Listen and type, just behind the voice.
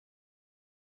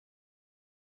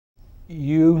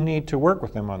You need to work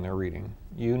with them on their reading.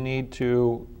 You need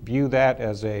to view that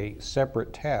as a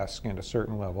separate task at a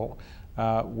certain level,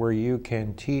 where you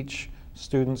can teach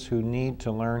students who need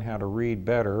to learn how to read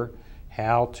better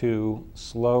how to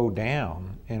slow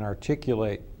down and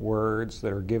articulate words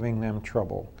that are giving them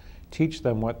trouble. Teach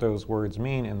them what those words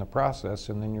mean in the process,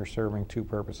 and then you're serving two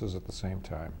purposes at the same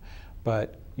time.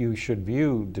 But you should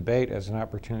view debate as an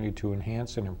opportunity to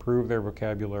enhance and improve their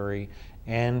vocabulary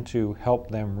and to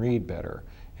help them read better.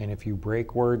 And if you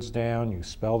break words down, you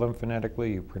spell them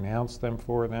phonetically, you pronounce them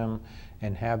for them,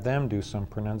 and have them do some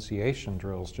pronunciation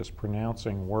drills, just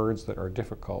pronouncing words that are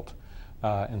difficult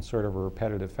in sort of a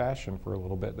repetitive fashion for a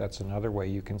little bit, that's another way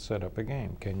you can set up a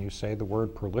game. Can you say the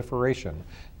word proliferation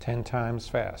 10 times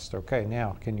fast? Okay,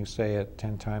 now can you say it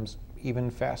 10 times even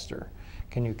faster?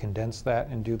 Can you condense that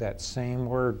and do that same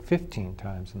word 15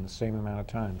 times in the same amount of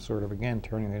time? Sort of, again,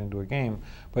 turning it into a game.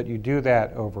 But you do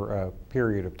that over a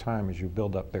period of time as you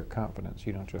build up their confidence.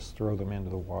 You don't just throw them into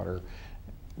the water.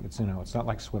 It's, you know, it's not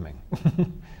like swimming.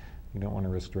 You don't want to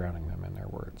risk drowning them in their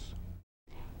words.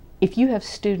 If you have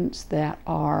students that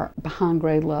are behind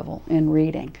grade level in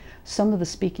reading, some of the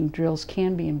speaking drills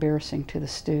can be embarrassing to the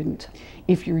student.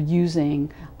 If you're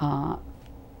using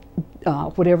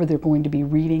whatever they're going to be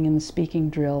reading in the speaking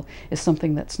drill is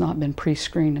something that's not been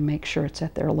pre-screened to make sure it's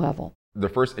at their level. The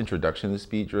first introduction to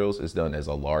speed drills is done as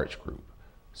a large group.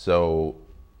 So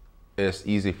it's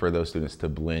easy for those students to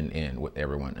blend in with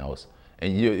everyone else.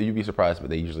 And you'd be surprised,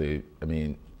 but they usually, I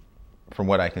mean, from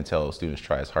what I can tell, students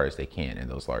try as hard as they can in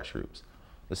those large groups.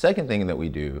 The second thing that we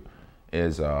do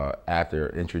is after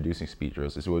introducing speed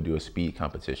drills is we'll do a speed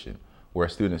competition where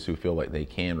students who feel like they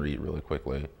can read really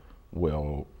quickly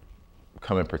will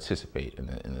come and participate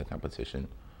in the competition.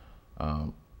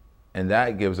 And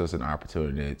that gives us an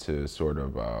opportunity to sort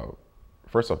of,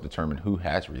 first off, determine who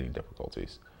has reading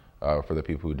difficulties for the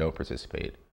people who don't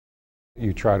participate.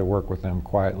 You try to work with them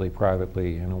quietly,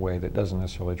 privately, in a way that doesn't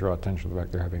necessarily draw attention to the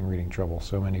fact they're having reading trouble.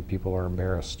 So many people are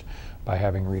embarrassed by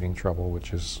having reading trouble,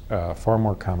 which is a far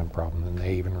more common problem than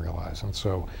they even realize. And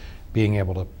so being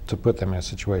able to put them in a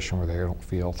situation where they don't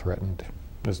feel threatened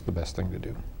is the best thing to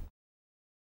do.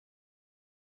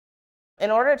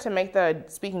 In order to make the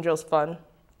speaking drills fun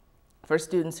for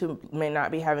students who may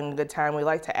not be having a good time, we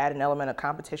like to add an element of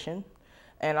competition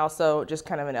and also just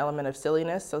kind of an element of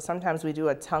silliness. So sometimes we do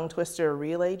a tongue twister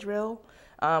relay drill.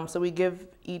 So we give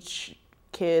each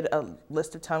kid a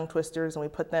list of tongue twisters and we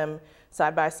put them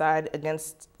side by side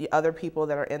against the other people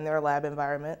that are in their lab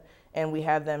environment, and we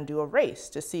have them do a race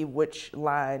to see which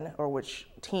line or which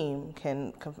team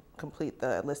can complete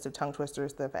the list of tongue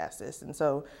twisters the fastest. And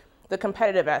so the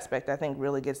competitive aspect, I think,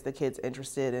 really gets the kids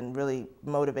interested and really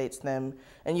motivates them.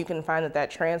 And you can find that that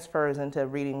transfers into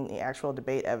reading the actual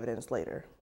debate evidence later.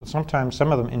 Sometimes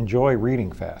some of them enjoy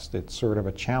reading fast. It's sort of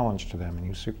a challenge to them, and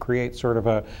you create sort of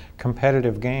a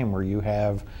competitive game where you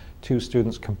have two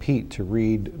students compete to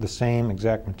read the same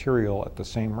exact material at the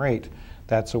same rate.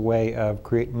 That's a way of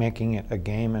making it a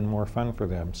game and more fun for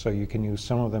them. So you can use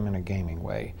some of them in a gaming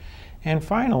way. And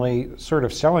finally, sort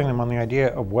of selling them on the idea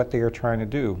of what they are trying to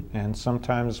do. And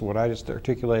sometimes what I just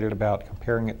articulated about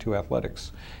comparing it to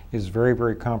athletics is very,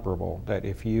 very comparable. That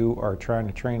if you are trying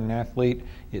to train an athlete,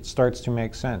 it starts to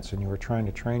make sense, and you are trying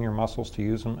to train your muscles to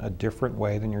use them a different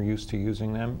way than you're used to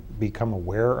using them. Become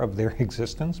aware of their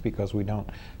existence, because we don't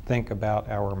think about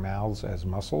our mouths as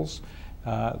muscles.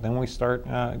 Then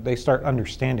they start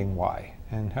understanding why,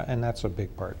 and that's a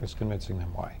big part, is convincing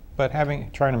them why. But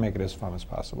trying to make it as fun as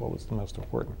possible is the most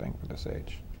important thing for this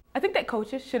age. I think that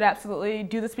coaches should absolutely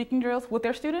do the speaking drills with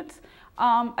their students.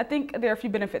 I think there are a few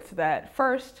benefits to that.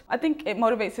 First, I think it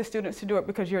motivates the students to do it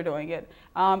because you're doing it,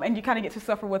 and you kind of get to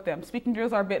suffer with them. Speaking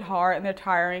drills are a bit hard and they're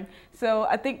tiring, so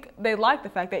I think they like the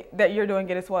fact that you're doing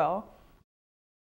it as well.